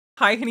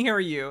Hi, honey, how are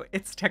you?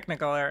 It's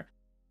Teknikolour.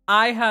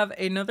 I have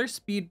another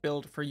speed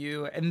build for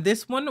you, and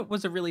this one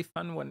was a really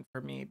fun one for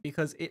me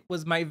because it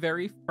was my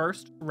very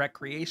first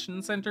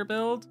recreation center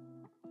build.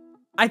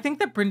 I think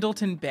that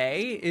Brindleton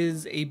Bay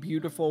is a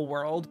beautiful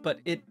world, but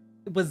it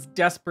was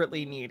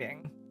desperately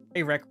needing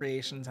a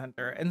recreation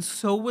center, and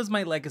so was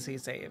my legacy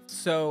save,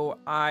 so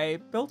I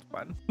built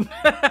one.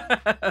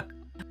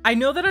 I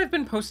know that I've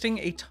been posting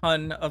a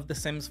ton of The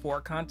Sims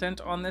 4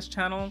 content on this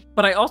channel,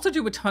 but I also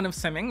do a ton of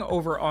simming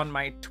over on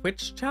my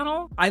Twitch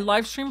channel. I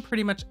live stream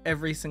pretty much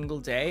every single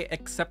day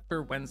except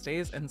for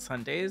Wednesdays and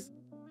Sundays,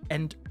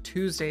 and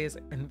Tuesdays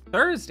and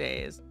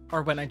Thursdays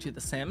are when I do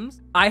The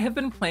Sims. I have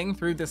been playing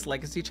through this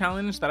legacy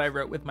challenge that I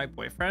wrote with my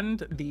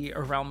boyfriend, the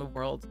Around the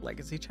World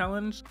Legacy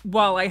Challenge.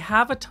 While I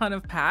have a ton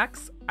of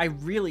packs, I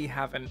really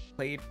haven't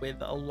played with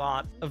a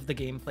lot of the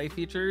gameplay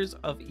features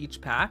of each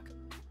pack.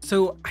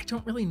 So I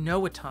don't really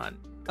know a ton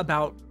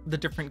about the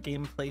different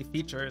gameplay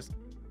features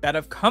that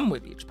have come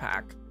with each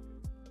pack.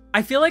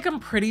 I feel like I'm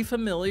pretty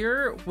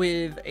familiar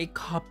with a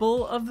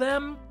couple of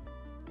them,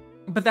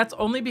 but that's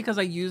only because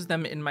I used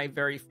them in my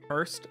very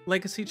first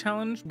Legacy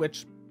Challenge,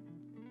 which,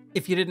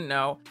 if you didn't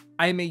know,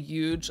 I am a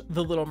huge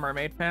The Little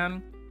Mermaid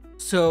fan.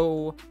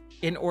 So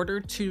in order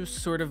to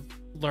sort of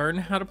learn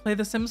how to play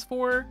The Sims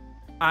 4,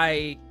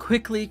 I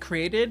quickly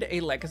created a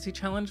legacy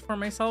challenge for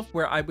myself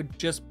where I would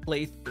just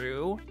play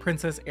through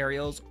Princess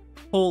Ariel's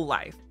whole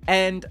life.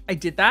 And I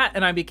did that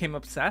and I became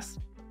obsessed.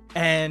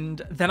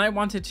 And then I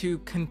wanted to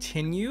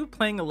continue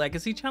playing a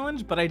legacy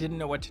challenge, but I didn't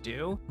know what to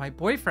do. My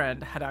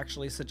boyfriend had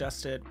actually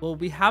suggested, well,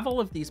 we have all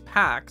of these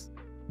packs.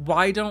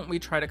 Why don't we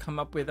try to come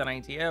up with an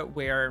idea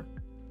where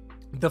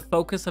the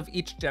focus of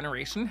each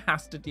generation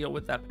has to deal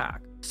with that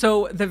pack?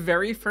 So the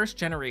very first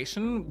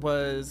generation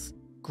was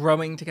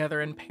growing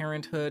together in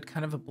parenthood,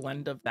 kind of a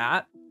blend of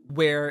that,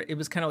 where it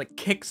was kind of like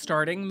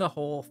kickstarting the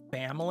whole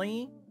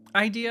family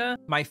idea.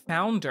 My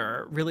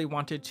founder really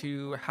wanted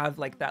to have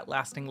like that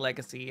lasting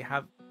legacy,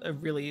 have a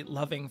really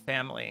loving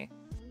family.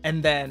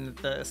 And then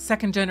the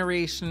second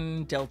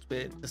generation dealt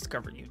with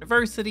Discover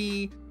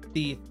University.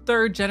 The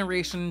third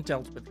generation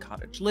dealt with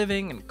cottage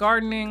living and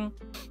gardening.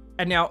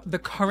 And now the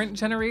current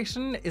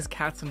generation is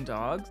cats and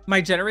dogs. My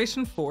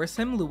generation 4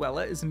 sim,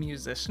 Luella, is a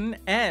musician,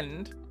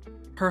 and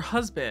her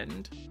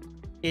husband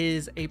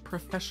is a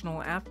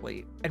professional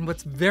athlete. And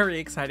what's very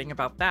exciting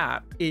about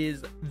that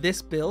is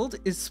this build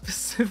is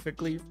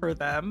specifically for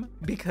them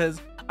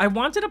because I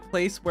wanted a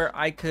place where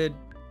I could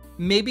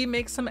maybe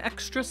make some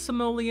extra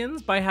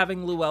simoleons by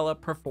having Luella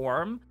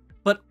perform,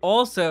 but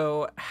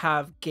also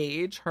have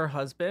Gage, her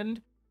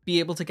husband, be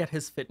able to get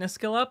his fitness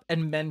skill up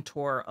and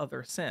mentor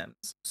other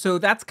Sims. So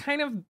that's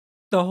kind of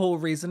the whole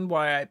reason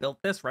why I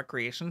built this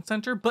recreation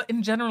center. But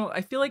in general, I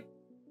feel like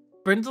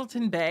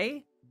Brindleton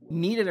Bay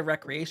needed a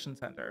recreation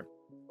center.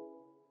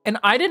 And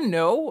I didn't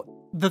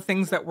know the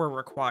things that were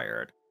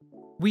required.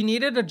 We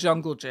needed a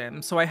jungle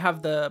gym, so I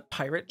have the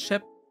pirate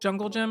ship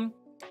jungle gym.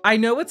 I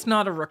know it's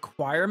not a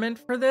requirement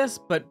for this,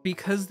 but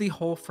because the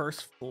whole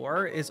first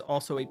floor is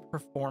also a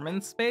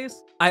performance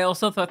space, I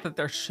also thought that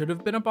there should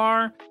have been a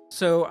bar.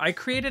 So I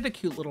created a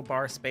cute little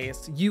bar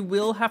space. You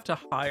will have to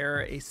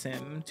hire a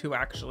sim to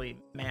actually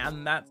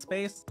man that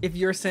space. If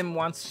your sim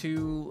wants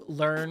to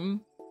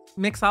learn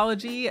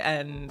mixology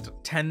and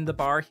tend the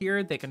bar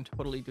here, they can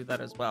totally do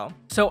that as well.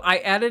 So I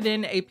added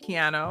in a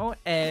piano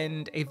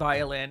and a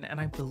violin and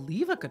I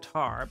believe a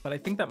guitar, but I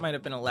think that might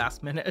have been a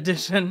last minute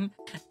addition,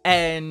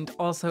 and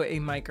also a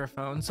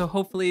microphone. So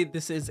hopefully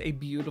this is a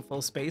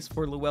beautiful space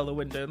for Luella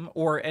Wyndham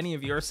or any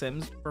of your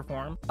Sims to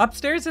perform.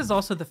 Upstairs is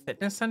also the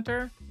fitness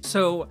center.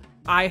 So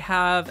I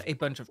have a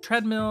bunch of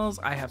treadmills,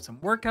 I have some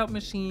workout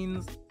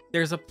machines,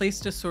 there's a place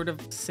to sort of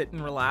sit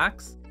and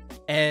relax,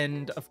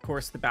 and of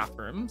course the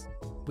bathrooms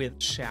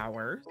with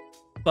showers.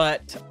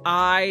 But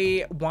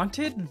I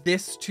wanted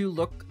this to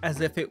look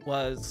as if it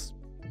was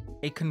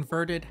a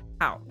converted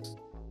house.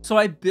 So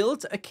I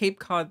built a Cape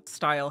Cod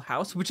style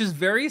house, which is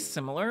very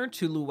similar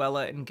to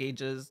Luella and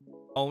Gage's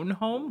own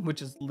home,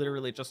 which is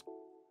literally just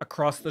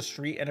across the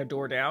street and a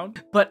door down.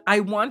 But I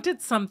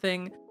wanted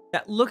something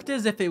that looked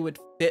as if it would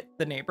fit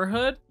the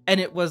neighborhood, and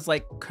it was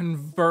like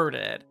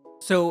converted.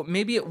 So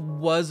maybe it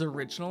was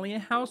originally a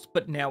house,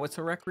 but now it's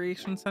a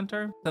recreation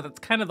center. So that's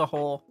kind of the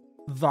whole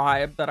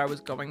vibe that I was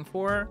going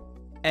for.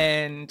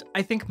 And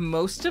I think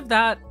most of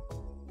that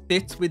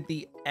fits with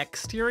the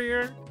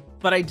exterior,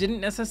 but I didn't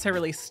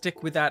necessarily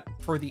stick with that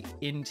for the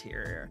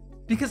interior.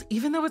 Because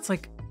even though it's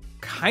like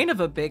kind of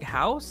a big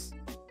house,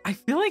 I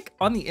feel like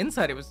on the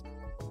inside it was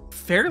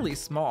fairly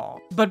small.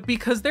 But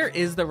because there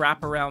is the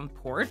wraparound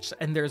porch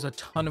and there's a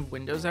ton of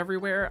windows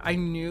everywhere, I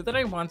knew that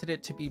I wanted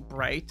it to be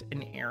bright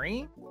and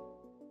airy.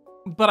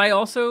 But I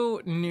also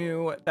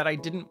knew that I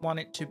didn't want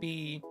it to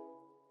be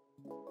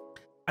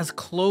as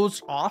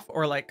closed off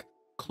or like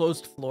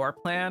closed floor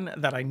plan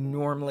that I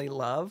normally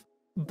love.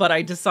 But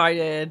I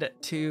decided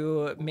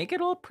to make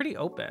it all pretty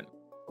open,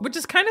 which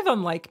is kind of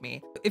unlike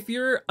me. If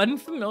you're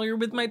unfamiliar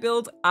with my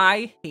builds,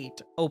 I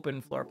hate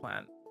open floor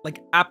plans.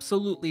 Like,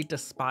 absolutely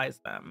despise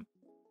them.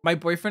 My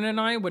boyfriend and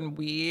I, when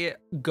we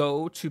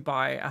go to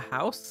buy a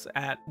house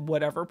at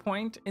whatever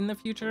point in the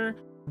future,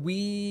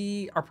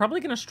 we are probably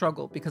going to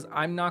struggle because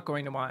I'm not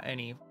going to want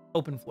any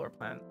open floor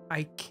plan.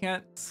 I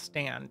can't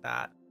stand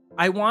that.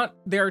 I want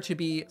there to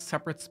be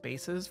separate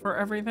spaces for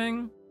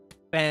everything.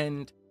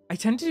 And I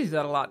tend to do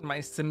that a lot in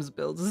my Sims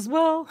builds as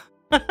well.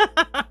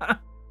 I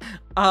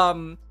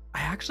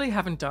actually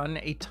haven't done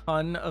a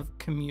ton of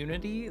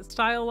community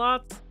style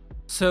lots.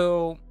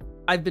 So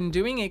I've been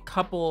doing a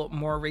couple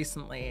more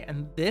recently,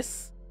 and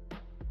this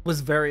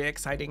was very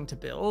exciting to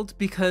build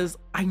because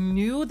I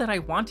knew that I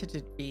wanted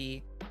it to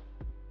be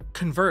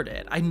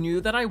converted. I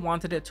knew that I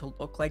wanted it to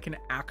look like an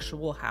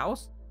actual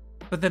house,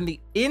 but then the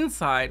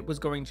inside was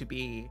going to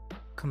be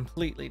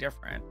completely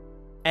different.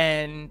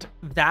 And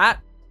that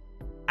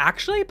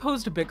actually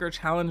posed a bigger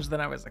challenge than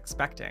I was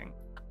expecting.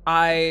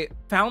 I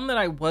found that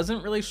I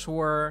wasn't really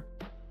sure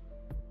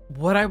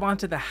what I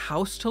wanted the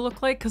house to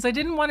look like because I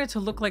didn't want it to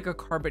look like a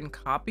carbon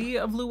copy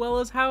of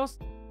Luella's house,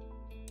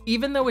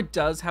 even though it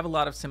does have a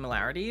lot of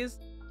similarities.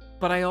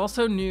 But I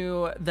also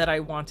knew that I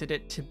wanted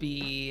it to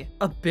be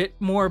a bit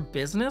more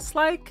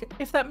business-like,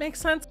 if that makes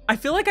sense. I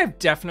feel like I've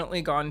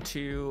definitely gone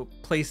to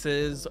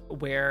places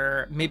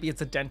where maybe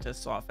it's a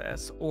dentist's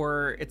office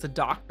or it's a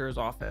doctor's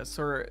office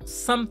or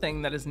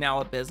something that is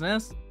now a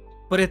business,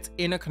 but it's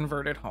in a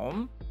converted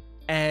home.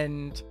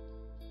 And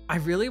I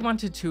really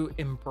wanted to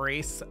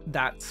embrace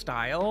that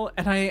style,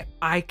 and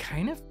I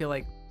kind of feel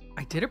like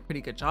I did a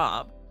pretty good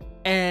job.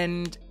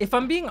 And if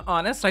I'm being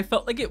honest, I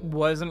felt like it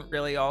wasn't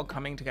really all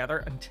coming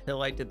together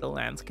until I did the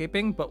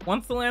landscaping. But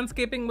once the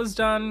landscaping was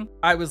done,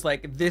 I was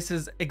like, this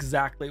is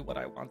exactly what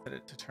I wanted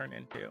it to turn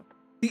into.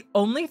 The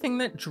only thing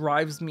that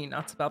drives me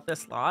nuts about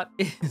this lot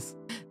is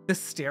the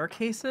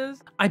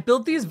staircases. I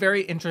built these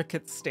very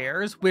intricate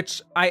stairs,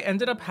 which I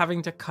ended up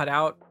having to cut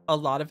out a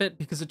lot of it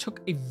because it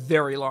took a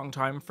very long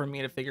time for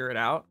me to figure it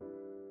out.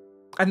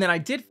 And then I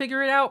did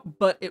figure it out,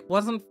 but it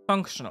wasn't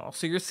functional.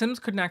 So your Sims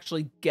couldn't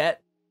actually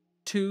get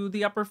to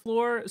the upper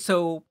floor.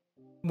 So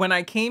when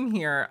I came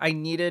here, I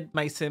needed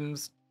my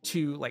Sims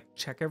to like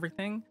check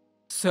everything.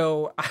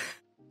 So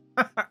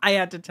I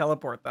had to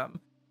teleport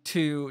them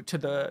to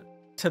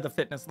the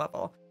fitness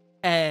level,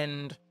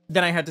 and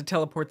then I had to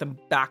teleport them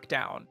back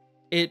down.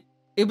 It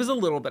was a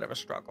little bit of a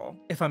struggle,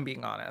 if I'm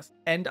being honest.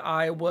 And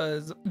I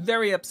was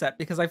very upset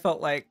because I felt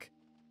like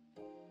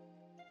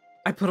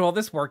I put all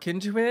this work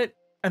into it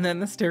and then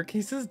the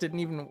staircases didn't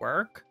even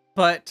work.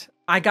 But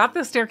I got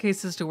the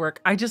staircases to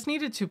work. I just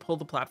needed to pull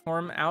the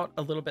platform out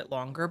a little bit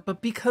longer.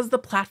 But because the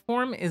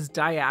platform is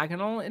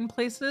diagonal in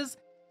places,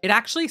 it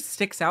actually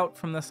sticks out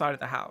from the side of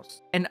the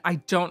house. And I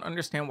don't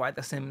understand why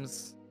The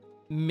Sims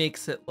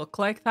makes it look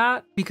like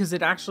that, because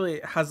it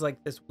actually has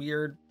like this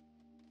weird,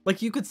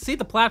 like you could see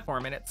the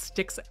platform and it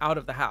sticks out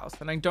of the house.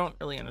 And I don't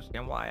really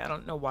understand why. I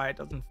don't know why it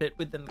doesn't fit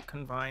within the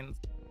confines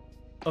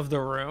of the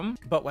room,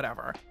 but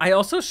whatever. I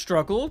also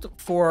struggled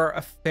for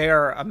a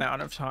fair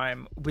amount of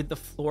time with the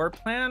floor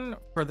plan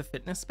for the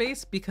fitness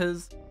space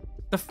because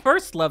the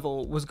first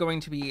level was going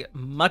to be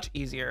much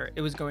easier.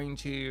 It was going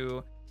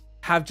to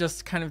have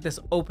just kind of this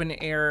open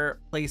air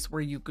place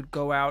where you could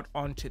go out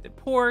onto the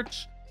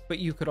porch, but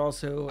you could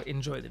also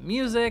enjoy the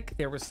music.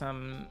 There were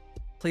some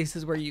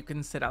places where you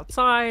can sit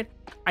outside.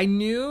 I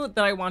knew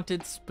that I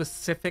wanted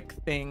specific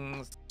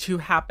things to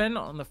happen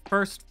on the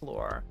first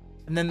floor.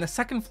 And then the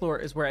second floor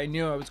is where I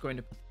knew I was going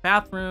to put the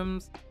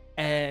bathrooms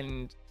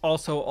and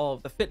also all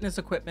of the fitness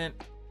equipment.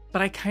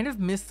 But I kind of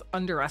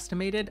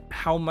underestimated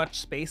how much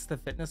space the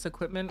fitness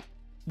equipment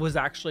was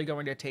actually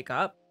going to take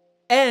up.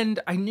 And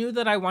I knew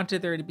that I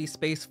wanted there to be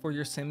space for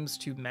your Sims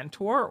to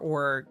mentor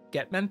or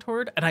get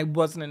mentored. And I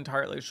wasn't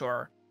entirely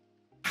sure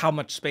how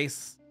much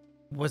space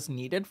was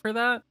needed for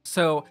that.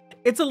 So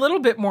it's a little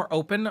bit more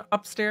open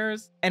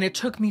upstairs, and it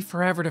took me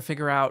forever to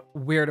figure out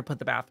where to put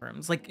the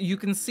bathrooms. Like you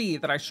can see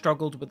that I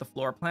struggled with the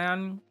floor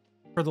plan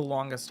for the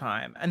longest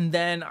time. And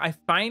then I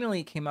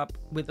finally came up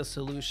with a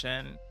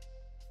solution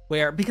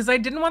where, because I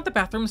didn't want the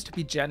bathrooms to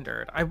be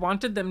gendered, I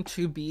wanted them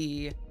to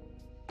be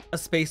a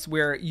space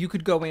where you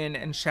could go in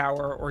and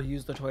shower or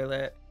use the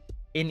toilet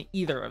in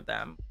either of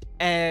them.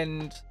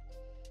 And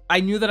I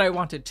knew that I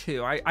wanted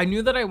two. I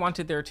knew that I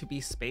wanted there to be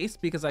space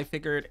because I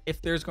figured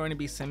if there's going to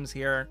be Sims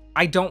here,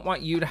 I don't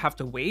want you to have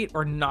to wait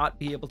or not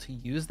be able to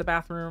use the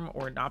bathroom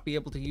or not be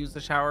able to use the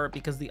shower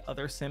because the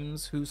other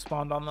Sims who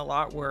spawned on the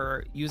lot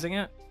were using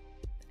it.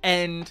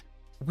 And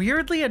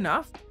weirdly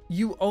enough,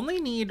 you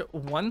only need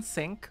one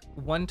sink,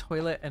 one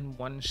toilet, and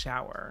one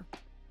shower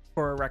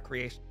for a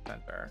recreation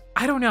center.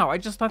 I don't know. I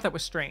just thought that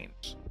was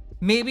strange.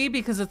 Maybe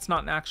because it's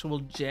not an actual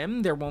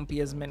gym, there won't be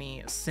as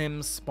many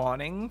Sims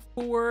spawning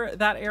for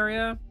that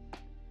area.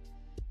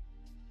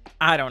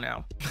 I don't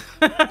know.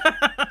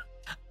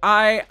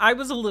 I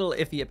was a little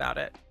iffy about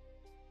it.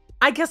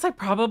 I guess I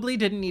probably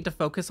didn't need to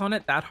focus on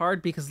it that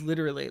hard because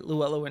literally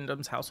Llewellyn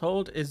Wyndham's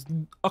household is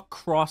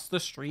across the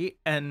street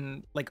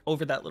and like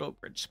over that little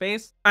bridge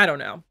space. I don't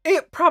know.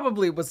 It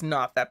probably was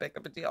not that big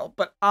of a deal,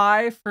 but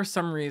I, for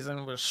some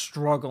reason, was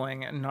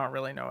struggling and not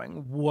really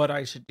knowing what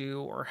I should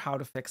do or how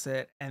to fix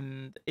it.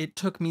 And it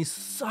took me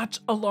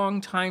such a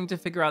long time to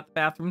figure out the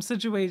bathroom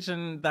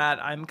situation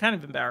that I'm kind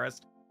of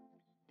embarrassed.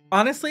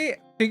 Honestly,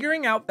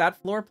 figuring out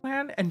that floor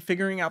plan and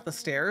figuring out the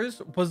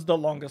stairs was the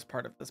longest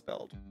part of this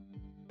build.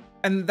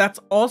 And that's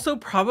also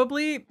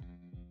probably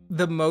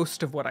the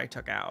most of what I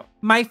took out.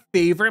 My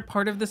favorite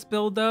part of this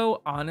build,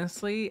 though,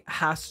 honestly,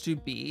 has to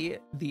be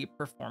the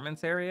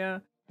performance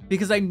area,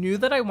 because I knew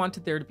that I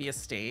wanted there to be a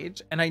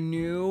stage, and I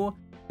knew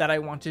that I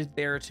wanted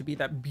there to be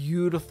that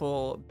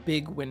beautiful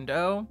big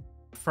window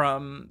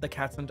from the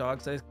Cats and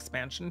Dogs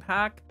expansion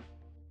pack.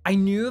 I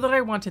knew that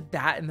I wanted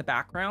that in the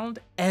background,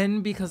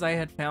 and because I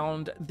had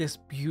found this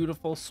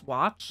beautiful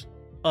swatch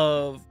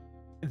of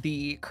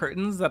the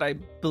curtains that I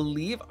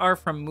believe are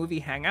from Movie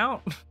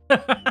Hangout.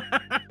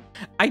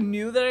 I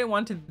knew that I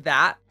wanted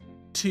that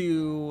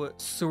to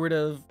sort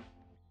of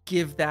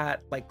give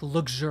that like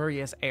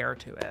luxurious air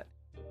to it.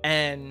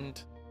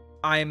 And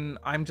I'm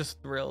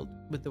just thrilled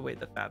with the way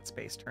that that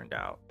space turned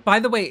out. By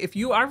the way, if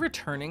you are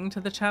returning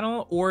to the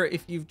channel, or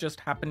if you've just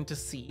happened to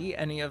see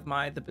any of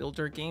my The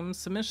Builder Games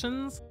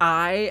submissions,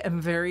 I am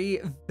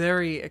very,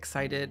 very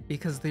excited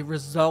because the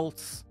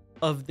results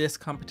of this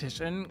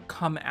competition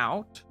come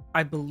out,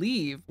 I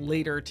believe,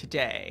 later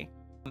today.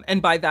 And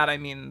by that, I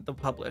mean the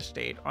published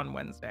date on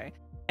Wednesday.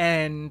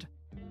 And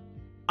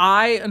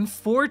I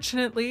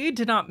unfortunately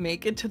did not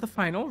make it to the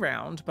final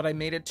round, but I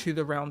made it to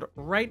the round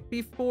right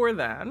before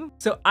then.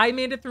 So I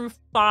made it through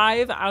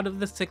 5 out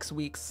of the 6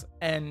 weeks.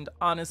 And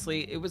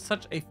honestly, it was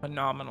such a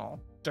phenomenal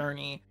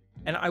journey.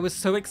 And I was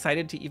so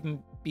excited to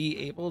even be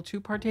able to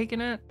partake in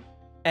it.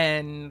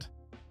 And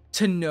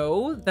to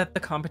know that the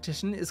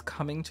competition is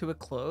coming to a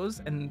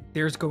close and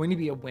there's going to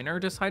be a winner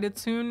decided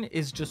soon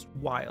is just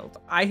wild.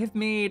 I have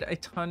made a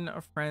ton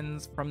of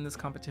friends from this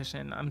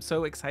competition. I'm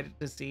so excited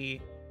to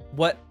see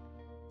what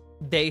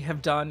they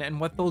have done and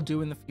what they'll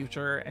do in the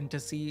future, and to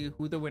see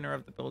who the winner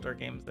of the Builder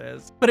Games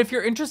is. But if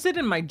you're interested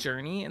in my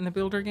journey in the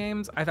Builder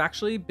Games, I've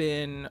actually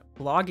been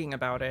blogging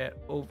about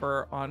it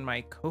over on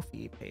my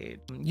Ko-fi page.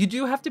 You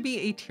do have to be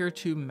a tier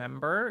 2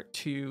 member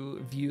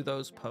to view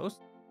those posts,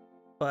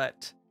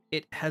 but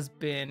it has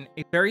been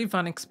a very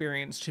fun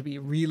experience to be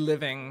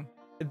reliving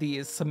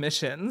these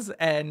submissions.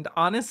 And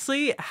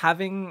honestly,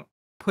 having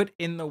put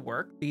in the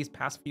work these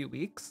past few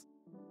weeks,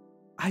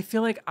 I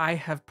feel like I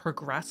have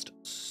progressed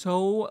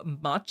so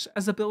much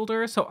as a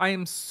builder. So I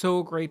am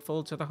so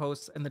grateful to the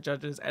hosts and the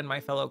judges and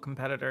my fellow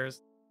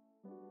competitors.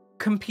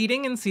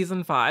 Competing in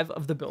season 5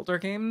 of the Builder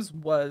Games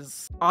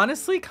was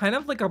honestly kind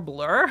of like a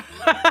blur,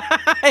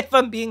 if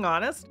I'm being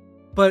honest.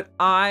 But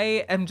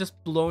I am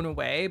just blown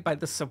away by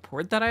the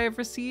support that I have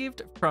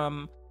received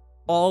from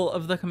all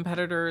of the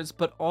competitors,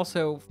 but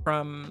also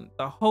from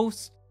the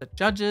hosts, the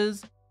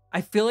judges.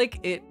 I feel like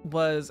it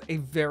was a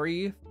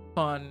very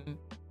fun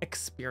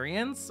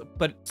experience,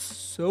 but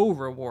so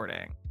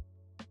rewarding.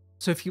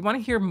 So if you want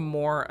to hear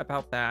more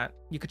about that,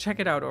 you could check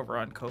it out over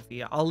on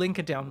Ko-fi. I'll link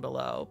it down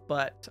below,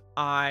 but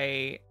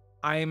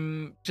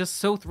I'm just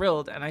so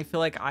thrilled, and I feel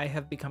like I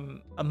have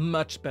become a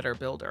much better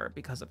builder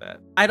because of it.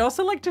 I'd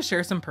also like to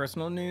share some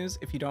personal news,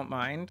 if you don't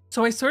mind.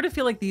 So I sort of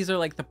feel like these are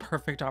like the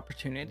perfect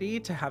opportunity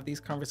to have these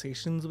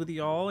conversations with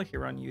y'all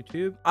here on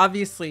YouTube.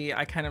 Obviously,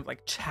 I kind of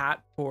like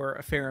chat for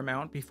a fair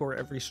amount before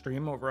every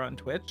stream over on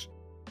Twitch,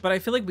 but I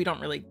feel like we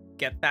don't really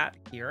get that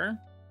here.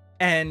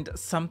 And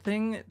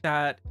something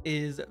that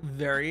is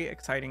very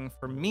exciting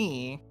for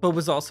me, but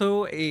was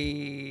also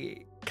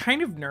a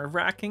kind of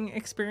nerve-wracking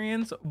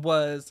experience,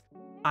 was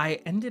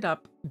I ended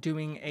up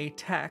doing a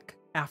Tech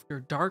After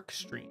Dark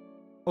stream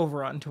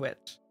over on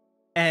Twitch.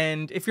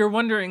 And if you're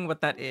wondering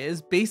what that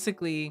is,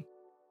 basically,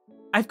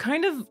 I've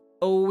kind of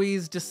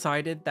always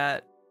decided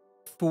that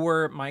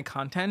for my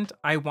content,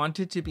 I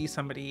wanted to be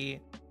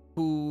somebody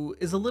who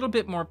is a little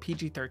bit more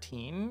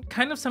PG-13,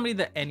 kind of somebody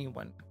that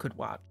anyone could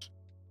watch.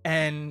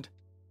 And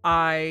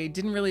I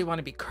didn't really want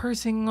to be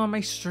cursing on my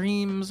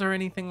streams or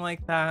anything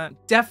like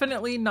that.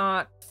 Definitely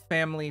not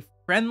family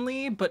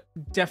friendly, but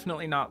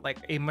definitely not like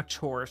a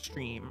mature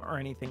stream or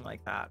anything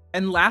like that.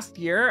 And last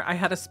year, I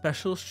had a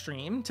special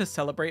stream to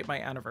celebrate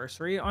my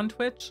anniversary on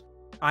Twitch.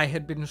 I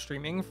had been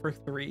streaming for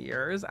 3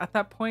 years at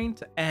that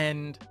point,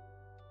 and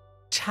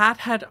chat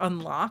had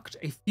unlocked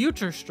a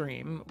future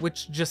stream,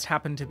 which just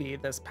happened to be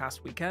this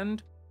past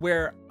weekend,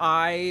 where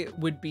I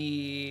would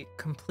be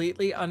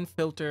completely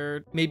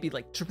unfiltered, maybe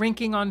like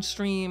drinking on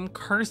stream,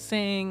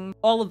 cursing,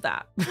 all of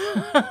that,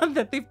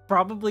 that they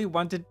probably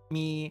wanted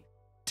me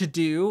to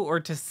do or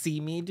to see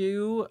me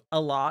do a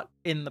lot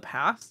in the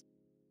past.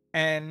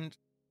 And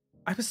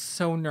I was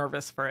so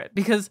nervous for it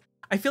because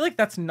I feel like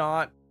that's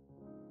not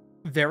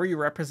very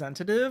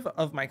representative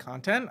of my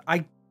content.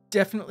 I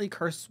definitely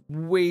curse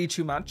way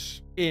too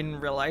much in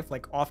real life,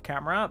 like off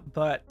camera,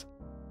 but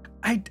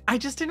I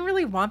just didn't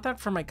really want that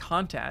for my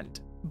content.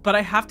 But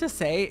I have to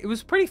say, it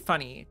was pretty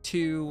funny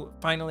to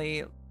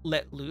finally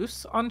let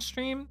loose on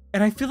stream.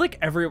 And I feel like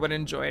everyone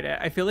enjoyed it.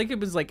 I feel like it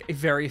was like a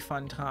very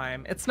fun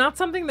time. It's not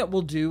something that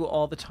we'll do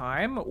all the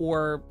time,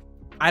 or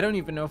I don't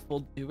even know if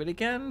we'll do it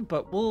again,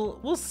 but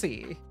we'll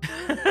see.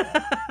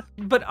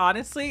 But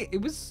honestly,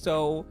 it was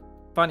so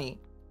funny.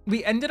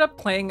 We ended up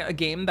playing a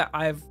game that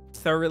I've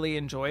thoroughly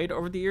enjoyed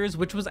over the years,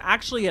 which was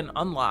actually an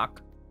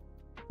unlock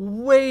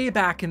way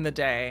back in the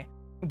day,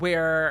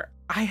 where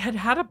I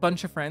had a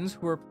bunch of friends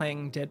who were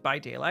playing Dead by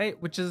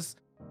Daylight, which is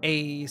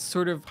a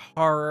sort of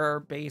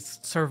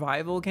horror-based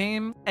survival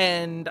game.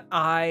 And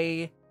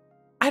I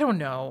don't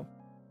know.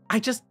 I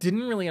just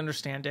didn't really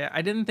understand it.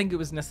 I didn't think it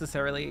was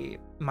necessarily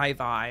my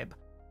vibe,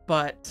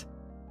 but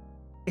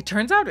it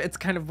turns out it's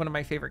kind of one of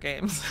my favorite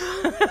games.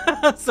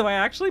 So I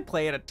actually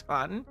play it a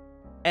ton,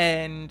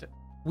 and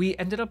we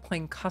ended up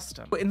playing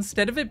custom.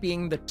 Instead of it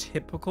being the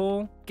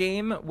typical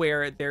game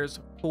where there's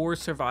 4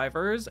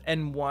 survivors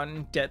and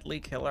 1 deadly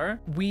killer,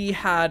 we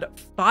had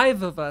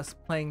 5 of us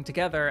playing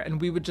together,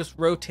 and we would just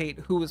rotate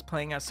who was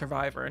playing as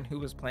survivor and who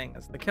was playing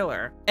as the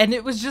killer. And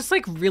it was just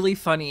like really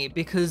funny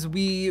because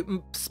we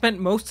spent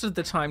most of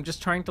the time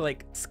just trying to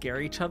like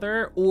scare each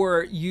other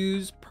or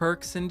use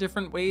perks in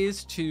different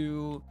ways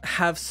to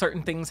have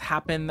certain things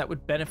happen that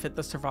would benefit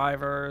the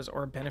survivors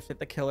or benefit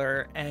the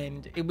killer.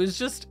 And it was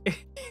just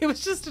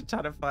a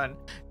ton of fun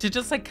to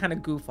just like kind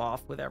of goof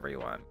off with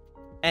everyone.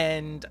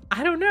 And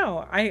I don't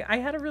know, I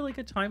had a really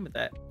good time with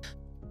it.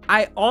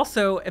 I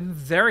also am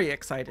very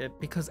excited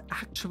because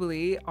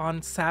actually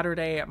on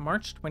Saturday,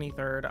 March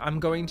 23rd, I'm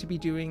going to be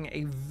doing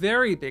a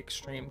very big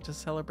stream to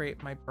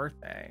celebrate my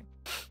birthday.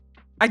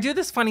 I do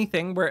this funny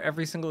thing where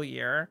every single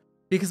year,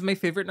 because my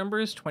favorite number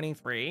is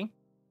 23,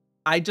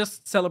 I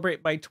just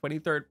celebrate my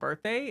 23rd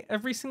birthday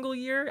every single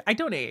year. I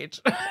don't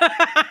age.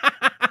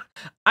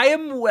 I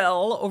am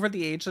well over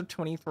the age of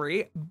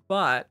 23,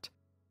 but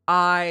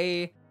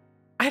I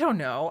don't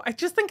know. I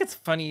just think it's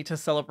funny to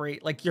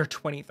celebrate like your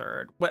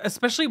 23rd,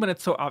 especially when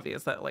it's so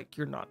obvious that like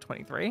you're not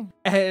 23.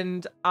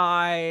 And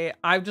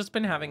I've just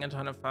been having a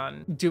ton of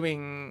fun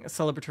doing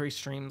celebratory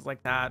streams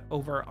like that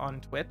over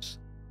on Twitch.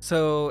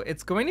 So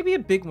it's going to be a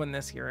big one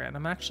this year, and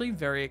I'm actually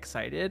very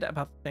excited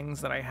about the things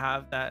that I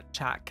have that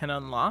chat can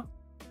unlock.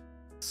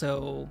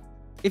 So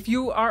if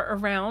you are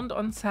around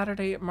on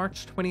Saturday,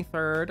 March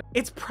 23rd,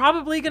 it's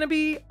probably going to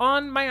be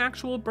on my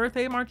actual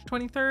birthday, March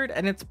 23rd,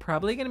 and it's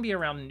probably going to be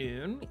around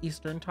noon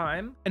Eastern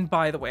time. And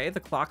by the way,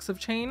 the clocks have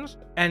changed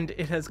and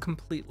it has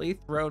completely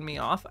thrown me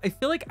off. I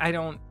feel like I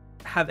don't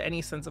have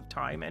any sense of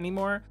time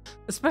anymore,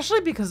 especially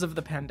because of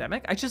the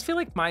pandemic. I just feel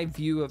like my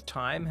view of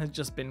time has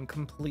just been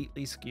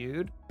completely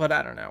skewed, but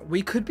I don't know.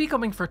 We could be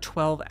going for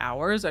 12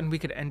 hours and we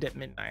could end at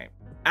midnight.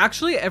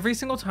 Actually, every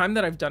single time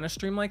that I've done a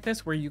stream like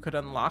this where you could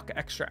unlock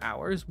extra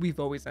hours,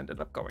 we've always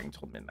ended up going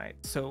till midnight.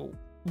 So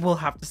we'll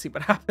have to see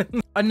what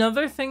happens.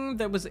 Another thing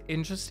that was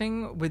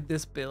interesting with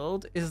this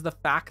build is the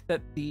fact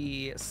that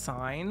the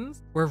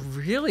signs were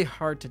really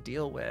hard to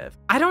deal with.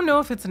 I don't know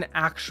if it's an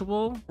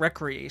actual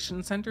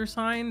recreation center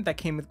sign that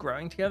came with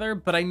growing together,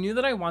 but I knew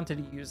that I wanted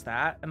to use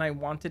that, and I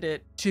wanted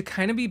it to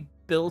kind of be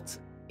built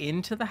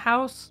into the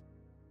house.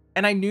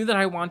 And I knew that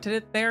I wanted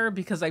it there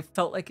because I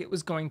felt like it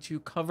was going to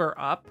cover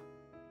up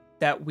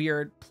that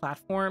weird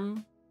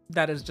platform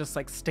that is just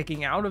like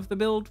sticking out of the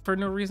build for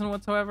no reason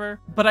whatsoever.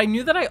 But I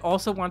knew that I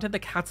also wanted the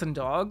cats and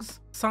dogs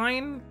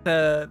sign,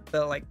 the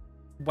like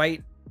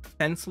white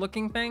fence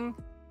looking thing.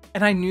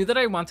 And I knew that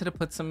I wanted to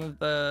put some of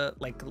the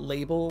like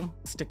label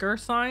sticker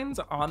signs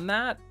on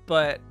that,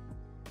 but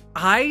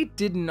I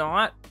did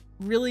not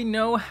really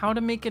know how to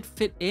make it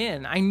fit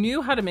in. I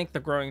knew how to make the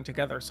growing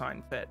together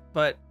sign fit,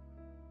 but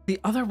the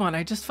other one,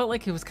 I just felt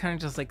like it was kind of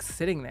just like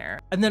sitting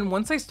there. And then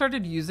once I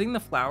started using the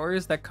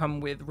flowers that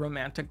come with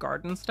romantic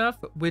garden stuff,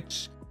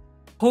 which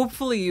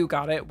hopefully you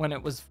got it when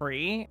it was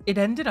free, it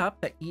ended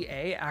up that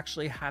EA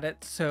actually had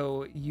it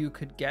so you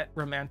could get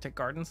romantic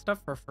garden stuff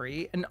for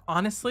free. And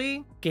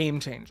honestly,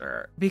 game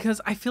changer, because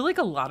I feel like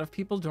a lot of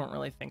people don't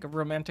really think of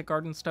romantic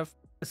garden stuff,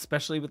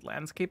 especially with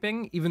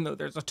landscaping, even though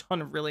there's a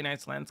ton of really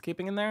nice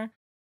landscaping in there.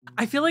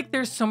 I feel like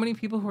there's so many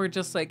people who are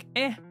just like,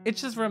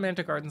 it's just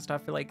romantic garden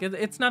stuff. Like,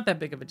 it's not that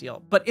big of a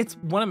deal, but it's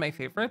one of my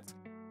favorites.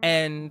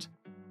 And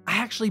I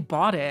actually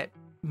bought it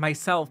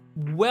myself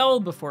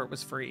well before it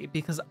was free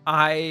because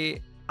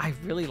I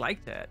really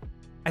liked it.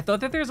 I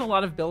thought that there's a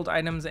lot of build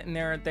items in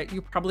there that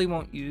you probably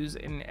won't use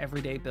in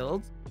everyday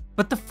builds,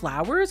 but the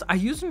flowers I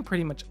use in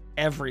pretty much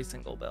every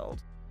single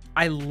build.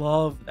 I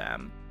love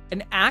them.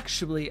 And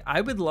actually,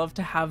 I would love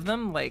to have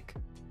them like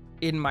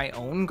in my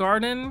own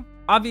garden.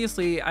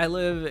 Obviously, I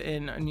live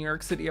in a New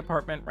York City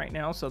apartment right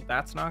now, so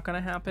that's not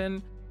gonna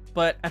happen.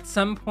 But at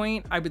some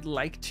point, I would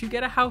like to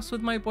get a house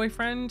with my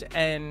boyfriend,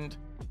 and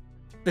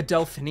the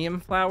delphinium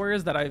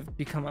flowers that I've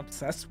become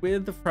obsessed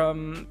with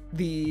from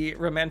the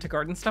romantic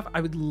garden stuff, I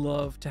would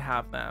love to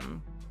have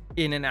them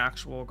in an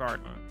actual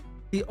garden.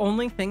 The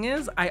only thing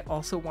is, I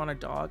also want a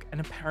dog, and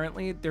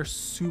apparently they're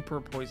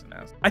super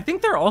poisonous. I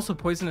think they're also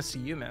poisonous to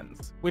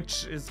humans,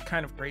 which is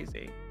kind of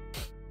crazy.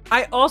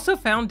 I also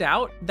found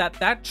out that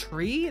that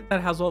tree that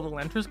has all the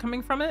lanterns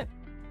coming from it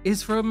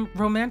is from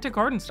Romantic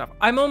Garden stuff.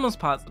 I'm almost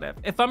positive.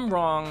 If I'm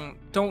wrong,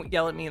 don't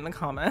yell at me in the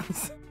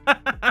comments.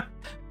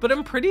 But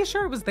I'm pretty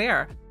sure it was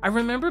there. I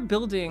remember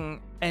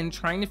building and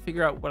trying to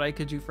figure out what I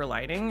could do for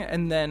lighting,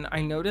 and then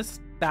I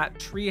noticed that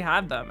tree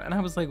had them, and I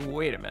was like,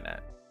 wait a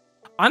minute.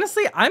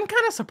 Honestly, I'm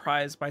kind of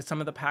surprised by some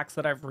of the packs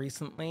that I've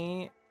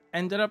recently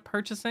ended up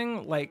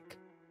purchasing, like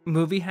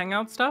movie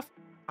hangout stuff.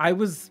 I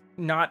was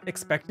not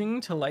expecting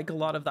to like a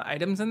lot of the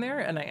items in there,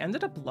 and I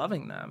ended up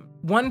loving them.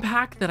 One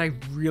pack that I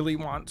really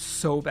want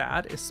so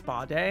bad is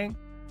Spa Day.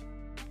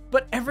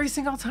 But every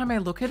single time I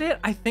look at it,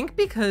 I think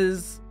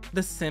because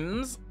The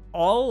Sims,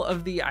 all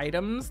of the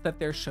items that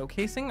they're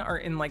showcasing are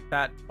in like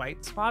that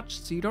white swatch,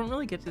 so you don't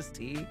really get to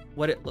see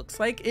what it looks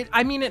like.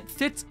 I mean, it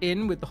fits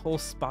in with the whole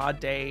Spa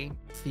Day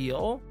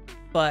feel,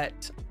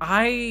 but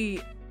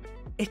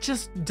it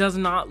just does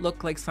not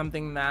look like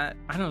something that,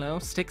 I don't know,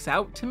 sticks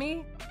out to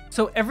me.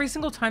 So every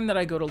single time that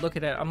I go to look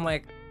at it, I'm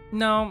like,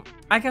 no,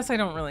 I guess I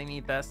don't really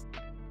need this.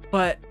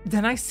 But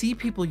then I see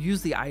people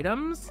use the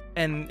items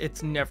and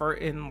it's never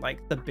in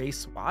like the base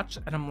swatch,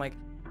 and I'm like,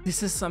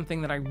 this is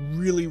something that I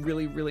really,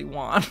 really, really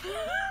want.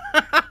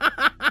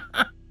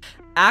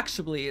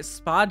 Actually,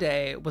 Spa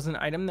Day was an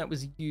item that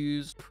was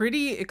used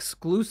pretty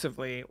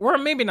exclusively, or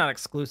maybe not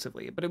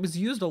exclusively, but it was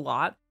used a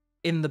lot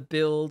in the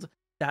build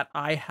that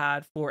I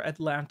had for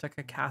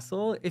Atlantica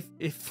Castle.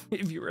 If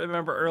you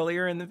remember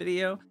earlier in the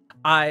video,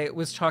 I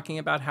was talking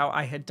about how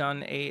I had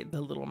done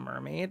the Little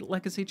Mermaid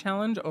Legacy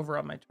Challenge over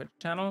on my Twitch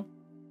channel,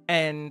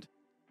 and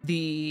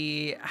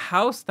the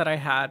house that I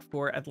had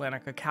for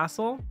Atlantica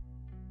Castle,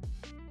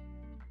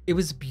 it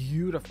was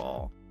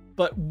beautiful,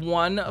 but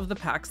one of the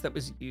packs that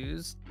was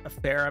used a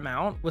fair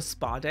amount was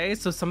Spa Day,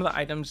 so some of the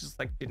items just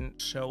like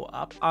didn't show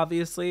up,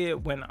 obviously,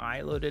 when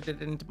I loaded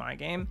it into my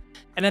game.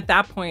 And at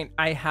that point,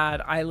 I had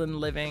Island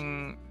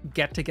Living,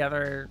 Get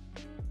Together,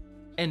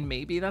 and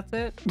maybe that's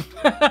it.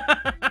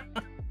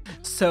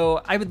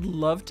 So I would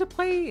love to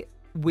play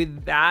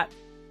with that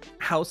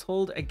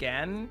household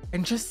again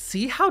and just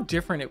see how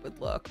different it would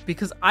look,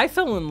 because I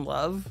fell in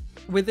love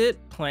with it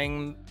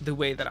playing the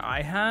way that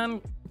I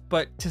had.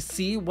 But to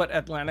see what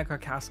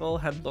Atlantica Castle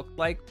had looked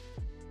like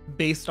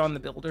based on the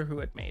builder who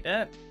had made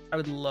it, I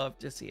would love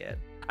to see it.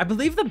 I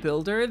believe the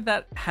builder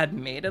that had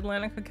made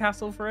Atlantica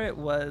Castle for it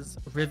was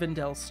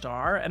Rivendell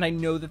Star, and I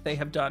know that they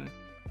have done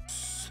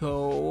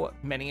so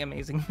many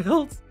amazing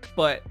builds,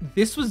 but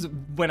this was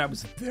when I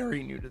was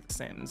very new to The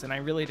Sims and I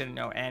really didn't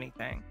know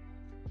anything.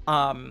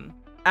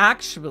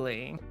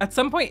 Actually, at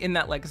some point in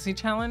that Legacy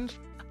Challenge,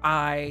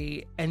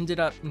 I ended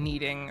up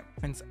needing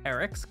Prince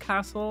Eric's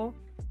castle,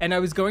 and I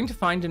was going to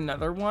find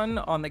another one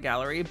on the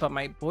gallery, but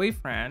my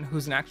boyfriend,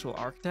 who's an actual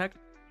architect,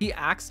 he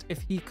asked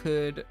if he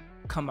could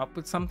come up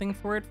with something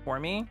for it for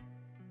me.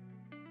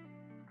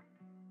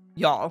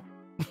 Y'all.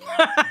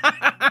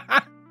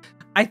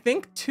 I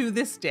think to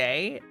this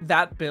day,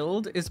 that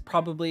build is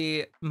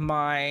probably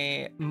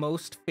my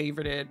most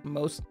favorited,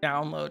 most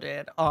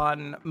downloaded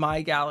on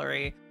my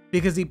gallery,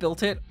 because he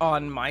built it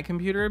on my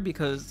computer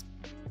because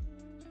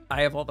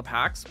I have all the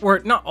packs, or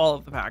not all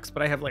of the packs,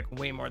 but I have like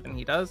way more than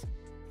he does.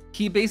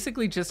 He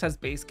basically just has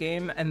base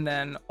game and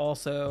then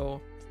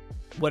also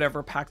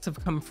whatever packs have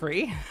come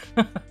free.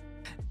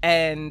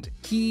 And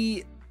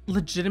he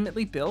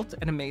legitimately built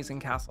an amazing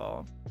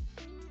castle.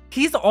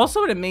 He's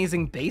also an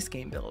amazing base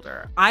game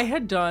builder. I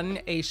had done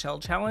a shell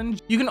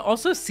challenge. You can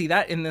also see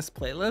that in this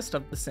playlist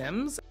of The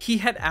Sims. He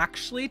had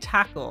actually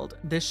tackled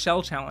this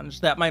shell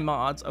challenge that my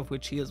mods, of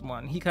which he is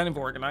one, he kind of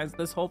organized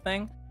this whole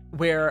thing,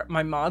 where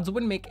my mods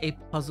would make a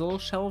puzzle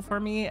shell for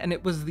me, and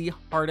it was the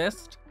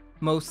hardest,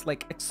 most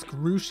like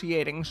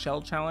excruciating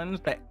shell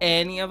challenge that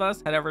any of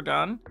us had ever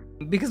done,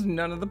 because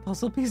none of the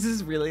puzzle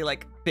pieces really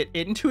like fit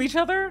into each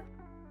other.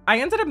 I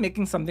ended up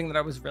making something that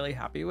I was really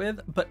happy with,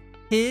 but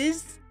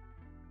his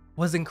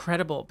was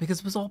incredible because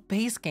it was all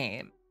base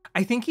game.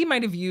 I think he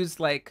might have used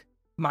like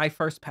My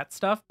First Pet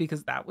stuff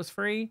because that was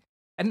free.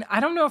 And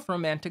I don't know if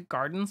Romantic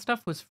Garden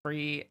stuff was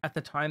free at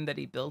the time that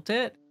he built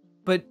it,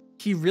 but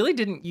he really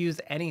didn't use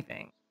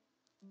anything.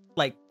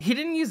 Like, he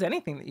didn't use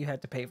anything that you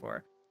had to pay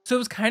for. So it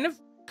was kind of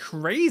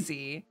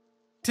crazy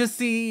to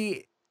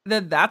see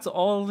that that's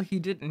all he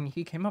did, and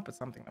he came up with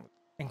something that was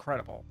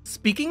incredible.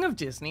 Speaking of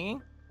Disney,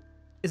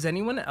 is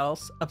anyone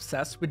else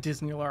obsessed with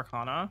Disney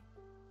Arcana?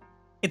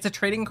 It's a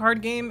trading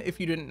card game, if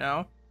you didn't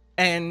know.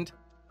 And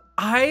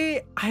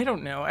I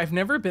don't know, I've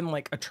never been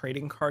like a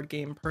trading card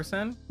game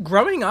person.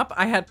 Growing up,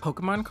 I had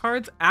Pokemon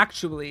cards.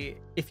 Actually,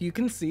 if you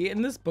can see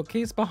in this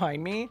bookcase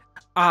behind me,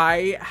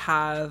 I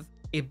have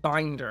a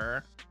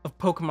binder of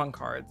Pokemon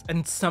cards,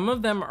 and some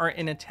of them are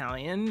in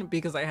Italian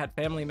because I had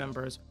family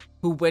members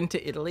who went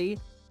to Italy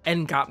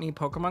and got me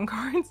Pokemon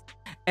cards,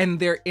 and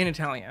they're in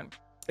Italian.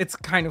 It's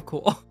kind of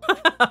cool.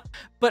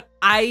 But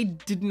I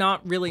did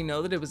not really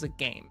know that it was a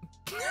game.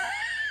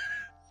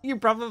 You're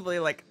probably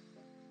like,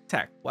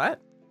 Tech, what?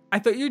 I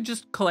thought you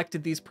just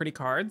collected these pretty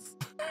cards.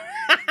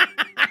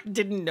 I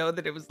didn't know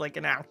that it was like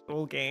an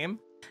actual game.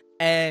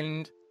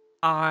 And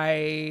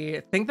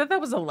I think that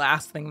that was the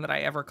last thing that I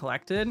ever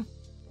collected.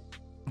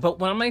 But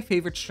one of my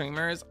favorite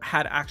streamers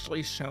had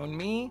actually shown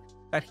me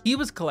that he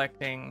was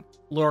collecting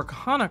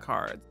Lorcana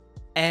cards.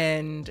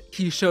 And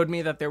he showed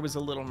me that there was a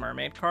Little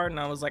Mermaid card, and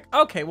I was like,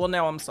 okay, well,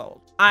 now I'm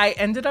sold. I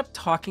ended up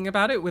talking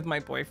about it with my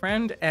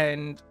boyfriend,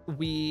 and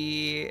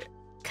we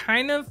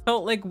kind of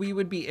felt like we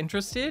would be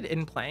interested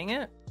in playing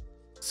it.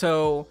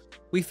 So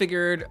we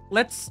figured,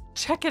 let's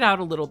check it out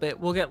a little bit.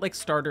 We'll get like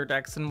starter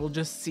decks and we'll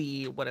just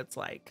see what it's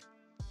like.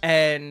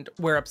 And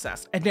we're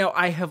obsessed. And now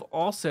I have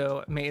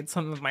also made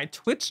some of my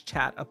Twitch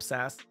chat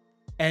obsessed,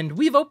 and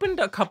we've opened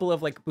a couple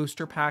of like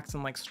booster packs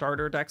and like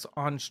starter decks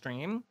on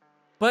stream.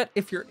 But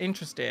if you're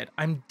interested,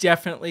 I'm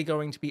definitely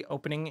going to be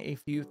opening a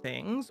few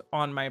things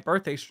on my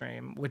birthday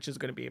stream, which is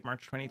going to be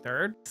March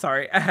 23rd.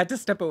 Sorry, I had to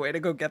step away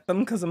to go get them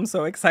because I'm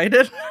so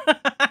excited.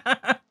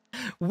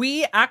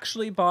 We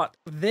actually bought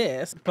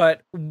this,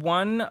 but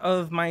one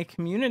of my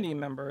community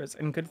members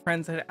and good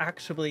friends had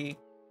actually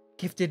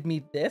gifted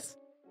me this,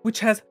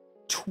 which has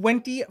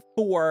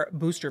 24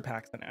 booster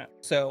packs in it.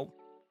 So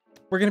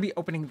we're going to be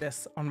opening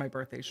this on my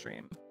birthday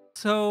stream.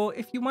 So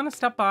if you want to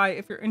stop by,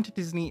 if you're into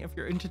Disney, if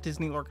you're into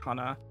Disney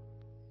Lorcana,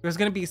 there's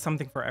going to be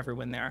something for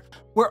everyone there.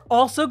 We're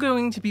also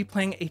going to be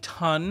playing a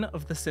ton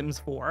of The Sims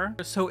 4.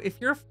 So if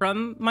you're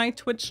from my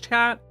Twitch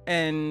chat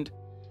and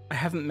I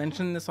haven't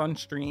mentioned this on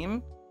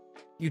stream,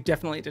 you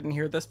definitely didn't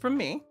hear this from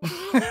me.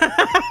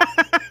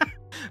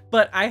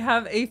 But I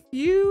have a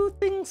few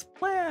things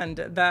planned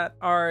that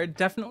are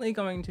definitely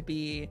going to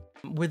be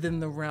within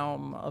the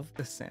realm of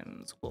The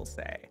Sims, we'll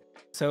say.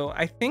 So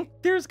I think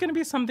there's going to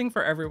be something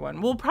for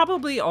everyone. We'll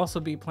probably also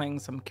be playing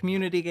some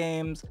community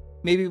games.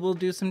 Maybe we'll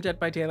do some Dead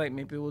by Daylight.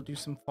 Maybe we'll do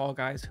some Fall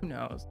Guys. Who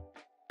knows?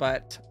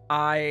 But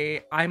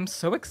I'm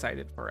so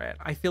excited for it.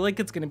 I feel like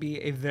it's going to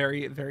be a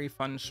very, very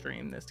fun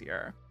stream this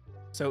year.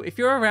 So if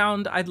you're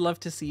around, I'd love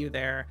to see you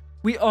there.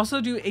 We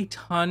also do a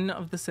ton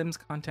of The Sims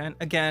content.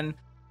 Again,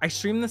 I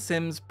stream The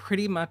Sims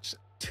pretty much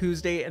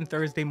Tuesday and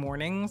Thursday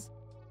mornings.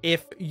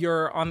 If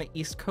you're on the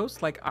East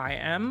Coast like I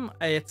am,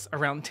 it's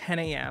around 10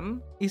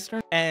 a.m.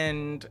 Eastern,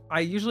 and I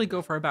usually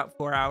go for about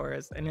 4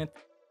 hours, and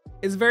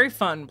it's very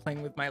fun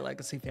playing with my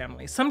Legacy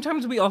family.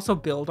 Sometimes we also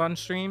build on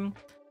stream,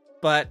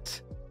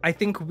 but I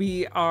think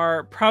we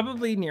are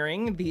probably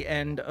nearing the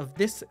end of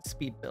this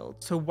speed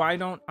build. So why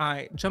don't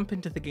I jump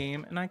into the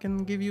game and I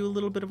can give you a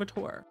little bit of a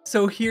tour.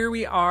 So here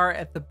we are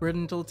at the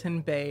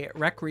Brindleton Bay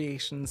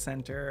Recreation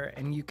Center,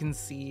 and you can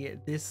see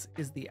this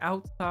is the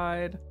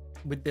outside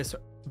with this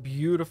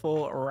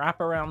beautiful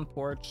wraparound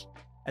porch,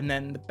 and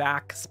then the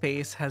back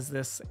space has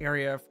this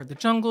area for the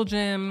jungle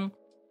gym,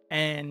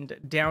 and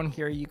down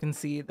here you can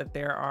see that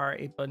there are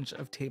a bunch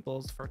of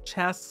tables for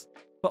chess,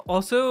 but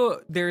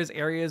also there's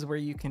areas where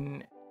you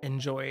can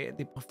enjoy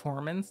the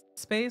performance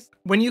space.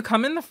 When you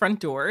come in the front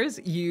doors,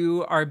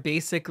 you are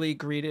basically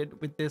greeted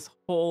with this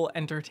whole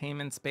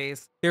entertainment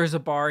space. There's a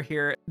bar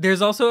here.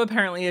 There's also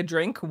apparently a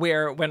drink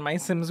where when my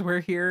Sims were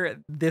here,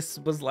 this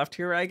was left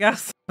here, I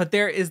guess. But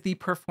there is the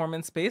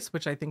performance space,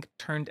 which I think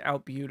turned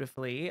out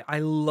beautifully. I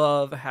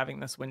love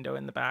having this window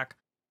in the back.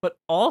 But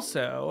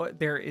also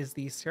there is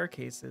the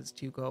staircases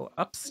to go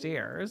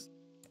upstairs.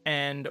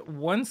 And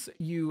once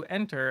you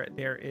enter,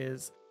 there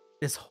is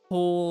this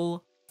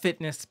whole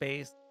fitness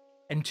space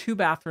and 2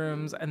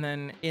 bathrooms, and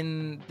then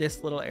in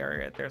this little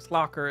area there's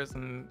lockers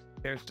and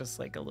there's just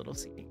like a little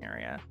seating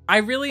area. I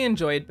really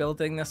enjoyed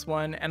building this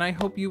one, and I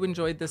hope you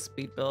enjoyed this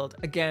speed build.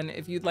 Again,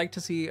 if you'd like to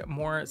see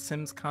more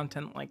Sims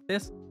content like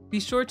this, be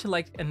sure to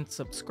like and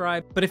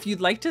subscribe. But if you'd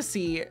like to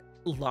see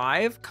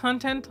live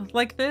content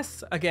like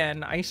this,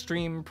 again, I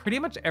stream pretty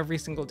much every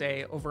single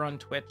day over on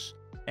Twitch,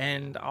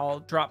 and I'll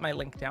drop my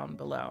link down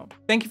below.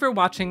 Thank you for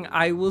watching.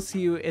 I will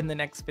see you in the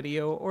next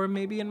video, or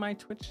maybe in my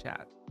Twitch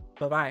chat.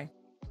 Bye-bye.